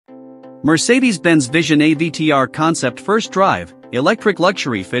Mercedes-Benz Vision AVTR concept first drive, electric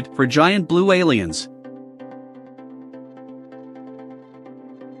luxury fit for giant blue aliens.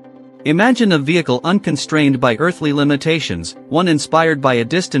 Imagine a vehicle unconstrained by earthly limitations, one inspired by a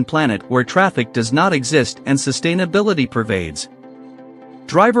distant planet where traffic does not exist and sustainability pervades.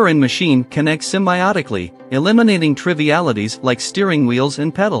 Driver and machine connect symbiotically, eliminating trivialities like steering wheels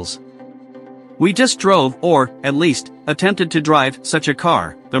and pedals. We just drove, or, at least, attempted to drive, such a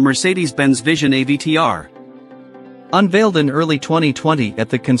car, the Mercedes-Benz Vision AVTR. Unveiled in early 2020 at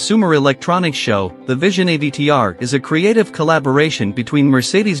the Consumer Electronics Show, the Vision AVTR is a creative collaboration between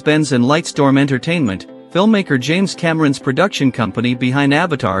Mercedes-Benz and Lightstorm Entertainment, filmmaker James Cameron's production company behind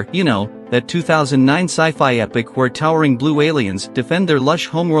Avatar, that 2009 sci-fi epic where towering blue aliens defend their lush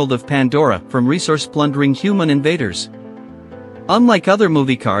homeworld of Pandora from resource-plundering human invaders. Unlike other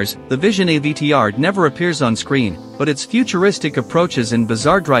movie cars, the Vision AVTR never appears on screen, but its futuristic approaches and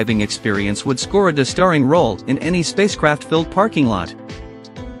bizarre driving experience would score a starring role in any spacecraft-filled parking lot.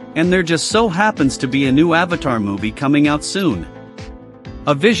 And there just so happens to be a new Avatar movie coming out soon.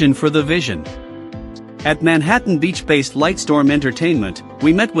 A vision for the vision. At Manhattan Beach-based Lightstorm Entertainment,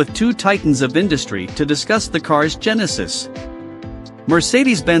 we met with two titans of industry to discuss the car's genesis.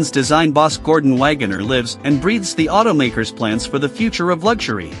 Mercedes-Benz design boss Gordon Wagoner lives and breathes the automaker's plans for the future of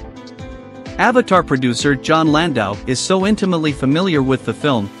luxury. Avatar producer John Landau is so intimately familiar with the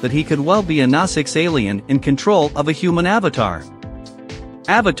film that he could well be a Gnostic alien in control of a human avatar.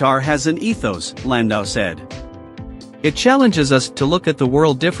 Avatar has an ethos, Landau said. It challenges us to look at the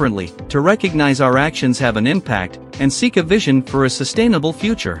world differently, to recognize our actions have an impact, and seek a vision for a sustainable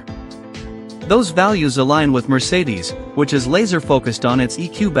future. Those values align with Mercedes, which is laser-focused on its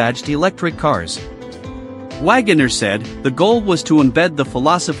EQ-badged electric cars. Wagoner said, the goal was to embed the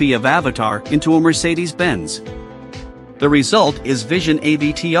philosophy of Avatar into a Mercedes-Benz. The result is Vision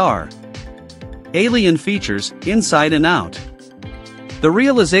AVTR. Alien features, inside and out. The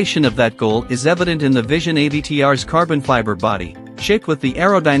realization of that goal is evident in the Vision AVTR's carbon fiber body, shaped with the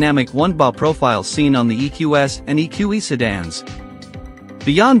aerodynamic one-bow profile seen on the EQS and EQE sedans.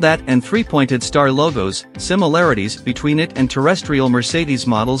 Beyond that and three-pointed star logos, similarities between it and terrestrial Mercedes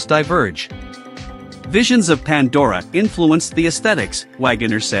models diverge. Visions of Pandora influenced the aesthetics,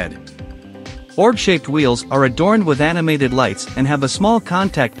 Wagoner said. Orb-shaped wheels are adorned with animated lights and have a small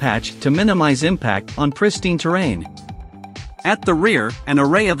contact patch to minimize impact on pristine terrain. At the rear, an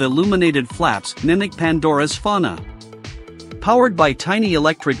array of illuminated flaps mimic Pandora's fauna. Powered by tiny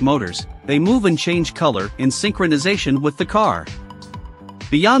electric motors, they move and change color in synchronization with the car.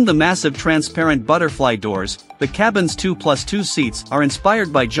 Beyond the massive transparent butterfly doors, the cabin's 2+2 seats are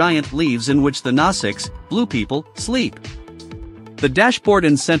inspired by giant leaves in which the Gnostics, blue people, sleep. The dashboard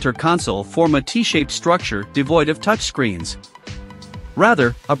and center console form a T-shaped structure devoid of touchscreens.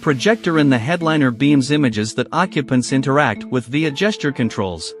 Rather, a projector in the headliner beams images that occupants interact with via gesture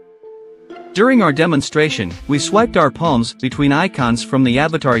controls. During our demonstration, we swiped our palms between icons from the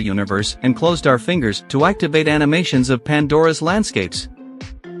Avatar universe and closed our fingers to activate animations of Pandora's landscapes.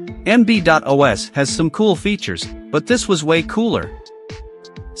 MB.OS has some cool features, but this was way cooler.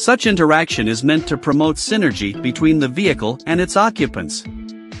 Such interaction is meant to promote synergy between the vehicle and its occupants.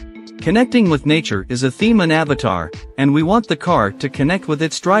 Connecting with nature is a theme in Avatar, and we want the car to connect with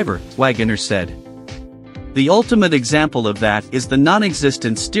its driver, Wagoner said. The ultimate example of that is the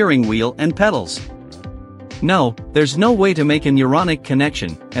non-existent steering wheel and pedals. No, there's no way to make a neuronic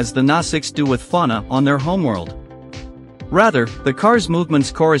connection, as the Gnostics do with fauna on their homeworld. Rather, the car's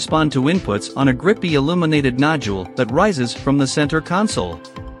movements correspond to inputs on a grippy illuminated nodule that rises from the center console.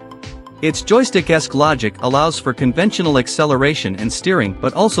 Its joystick-esque logic allows for conventional acceleration and steering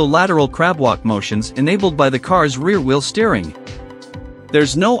but also lateral crabwalk motions enabled by the car's rear-wheel steering.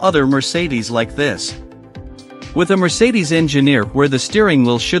 There's no other Mercedes like this. With a Mercedes engineer where the steering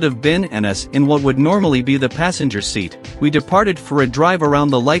wheel should have been and us in what would normally be the passenger seat, we departed for a drive around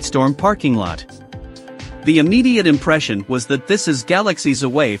the Lightstorm parking lot. The immediate impression was that this is galaxies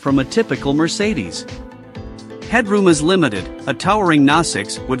away from a typical Mercedes. Headroom is limited, a towering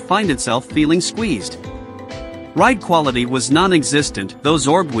Gnostics would find itself feeling squeezed. Ride quality was non-existent, those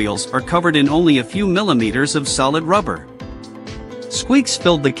orb wheels are covered in only a few millimeters of solid rubber. Squeaks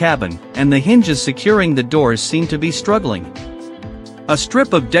filled the cabin, and the hinges securing the doors seemed to be struggling. A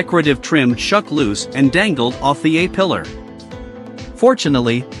strip of decorative trim shook loose and dangled off the A-pillar.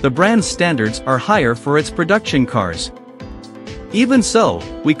 Fortunately, the brand's standards are higher for its production cars. Even so,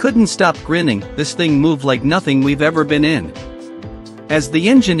 we couldn't stop grinning, this thing moved like nothing we've ever been in. As the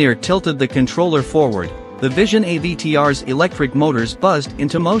engineer tilted the controller forward, the Vision AVTR's electric motors buzzed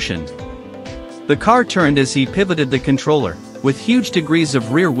into motion. The car turned as he pivoted the controller, with huge degrees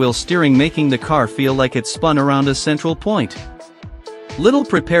of rear-wheel steering making the car feel like it spun around a central point. Little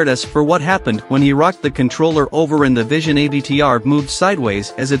prepared us for what happened when he rocked the controller over and the Vision AVTR moved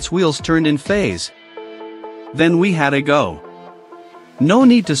sideways as its wheels turned in phase. Then we had a go. No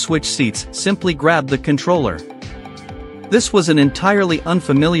need to switch seats, simply grab the controller. This was an entirely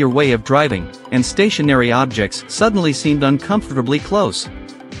unfamiliar way of driving, and stationary objects suddenly seemed uncomfortably close.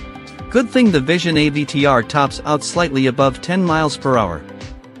 Good thing the Vision AVTR tops out slightly above 10 miles per hour.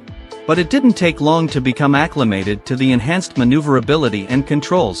 But it didn't take long to become acclimated to the enhanced maneuverability and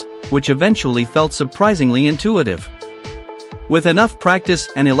controls, which eventually felt surprisingly intuitive. With enough practice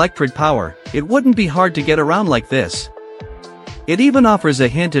and electric power, it wouldn't be hard to get around like this. It even offers a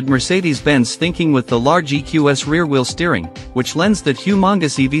hint at Mercedes-Benz thinking with the large EQS rear-wheel steering, which lends that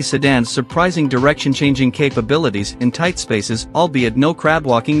humongous EV sedan's surprising direction-changing capabilities in tight spaces, albeit no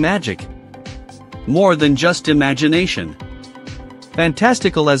crab-walking magic. More than just imagination.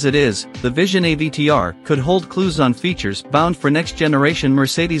 Fantastical as it is, the Vision AVTR could hold clues on features bound for next-generation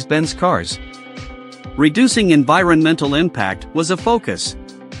Mercedes-Benz cars. Reducing environmental impact was a focus.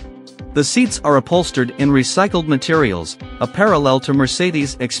 The seats are upholstered in recycled materials, a parallel to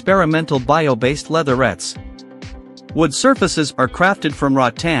Mercedes' experimental bio-based leatherettes. Wood surfaces are crafted from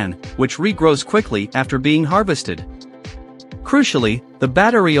rattan, which regrows quickly after being harvested. Crucially, the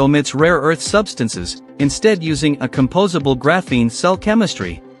battery omits rare earth substances, instead using a composable graphene cell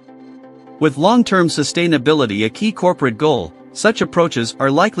chemistry. With long-term sustainability a key corporate goal, such approaches are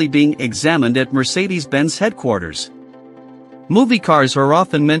likely being examined at Mercedes-Benz headquarters. Movie cars are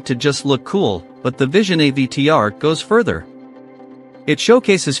often meant to just look cool, but the Vision AVTR goes further. It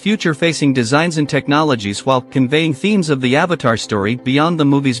showcases future-facing designs and technologies while conveying themes of the Avatar story beyond the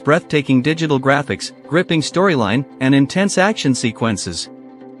movie's breathtaking digital graphics, gripping storyline, and intense action sequences.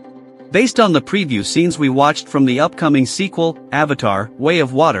 Based on the preview scenes we watched from the upcoming sequel, Avatar: Way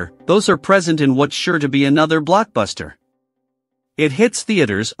of Water, those are present in what's sure to be another blockbuster. It hits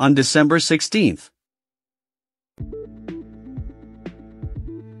theaters on December 16th.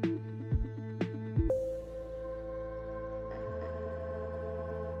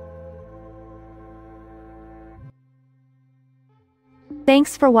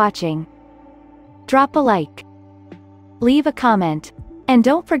 Thanks for watching. Drop a like, leave a comment, and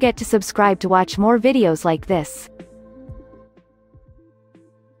don't forget to subscribe to watch more videos like this.